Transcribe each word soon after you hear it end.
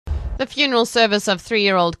The funeral service of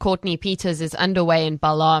 3-year-old Courtney Pieters is underway in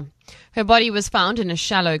Belhar. Her body was found in a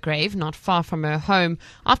shallow grave not far from her home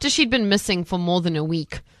after she'd been missing for more than a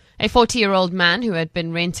week. A 40-year-old man who had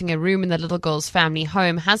been renting a room in the little girl's family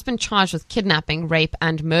home has been charged with kidnapping, rape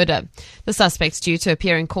and murder. The suspect's due to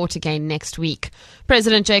appear in court again next week.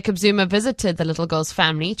 President Jacob Zuma visited the little girl's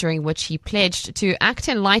family, during which he pledged to act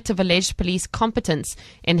in light of alleged police competence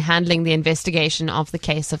in handling the investigation of the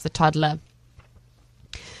case of the toddler.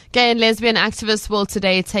 Gay and lesbian activists will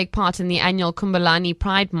today take part in the annual Kumbulani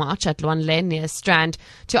Pride March at Lwanle near Strand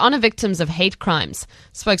to honour victims of hate crimes.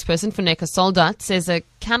 Spokesperson for Funeka Soldat says a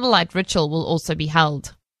candlelight ritual will also be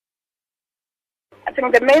held. I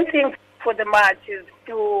think the main thing for the march is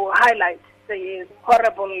to highlight the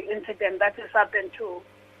horrible incident that has happened to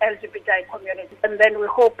LGBTI community. And then we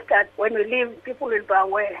hope that when we leave, people will be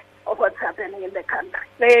aware of what's happening in the country.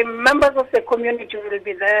 The members of the community will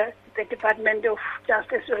be there. The Department of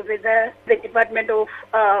Justice will be there. The Department of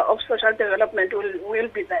Social Development will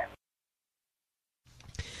be there.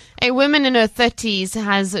 A woman in her 30s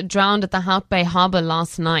has drowned at the Hout Bay Harbour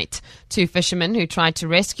last night. 2 fishermen who tried to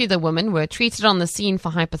rescue the woman were treated on the scene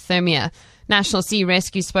for hypothermia. National Sea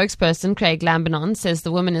Rescue spokesperson Craig Lambinon says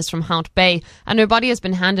the woman is from Hout Bay and her body has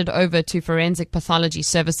been handed over to forensic pathology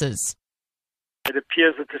services. It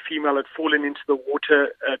appears that the female had fallen into the water.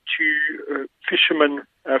 2 fishermen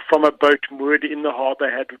from a boat moored in the harbour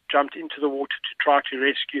had jumped into the water to try to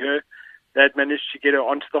rescue her. They had managed to get her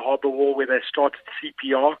onto the harbour wall where they started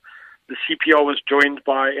CPR. The CPR was joined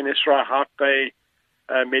by NSRI Hout Bay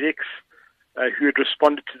medics who had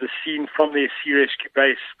responded to the scene from their sea rescue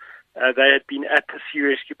base. They had been at the sea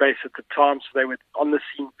rescue base at the time, so they were on the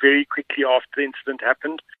scene very quickly after the incident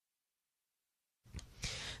happened.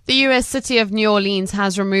 The U.S. city of New Orleans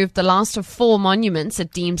has removed the last of 4 monuments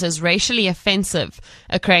it deems as racially offensive.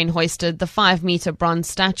 A crane hoisted the 5-meter bronze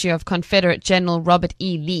statue of Confederate General Robert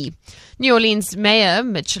E. Lee. New Orleans Mayor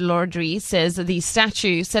Mitch Laudry says the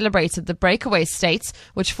statue celebrated the breakaway states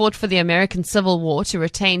which fought for the American Civil War to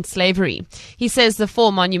retain slavery. He says the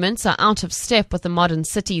 4 monuments are out of step with the modern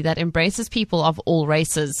city that embraces people of all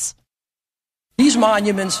races. These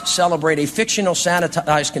monuments celebrate a fictional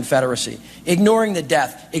sanitized Confederacy, ignoring the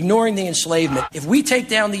death, ignoring the enslavement. If we take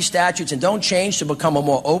down these statues and don't change to become a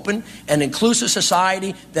more open and inclusive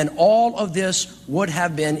society, then all of this would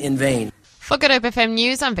have been in vain. For Good Hope FM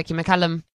News, I'm Vicky McCullum.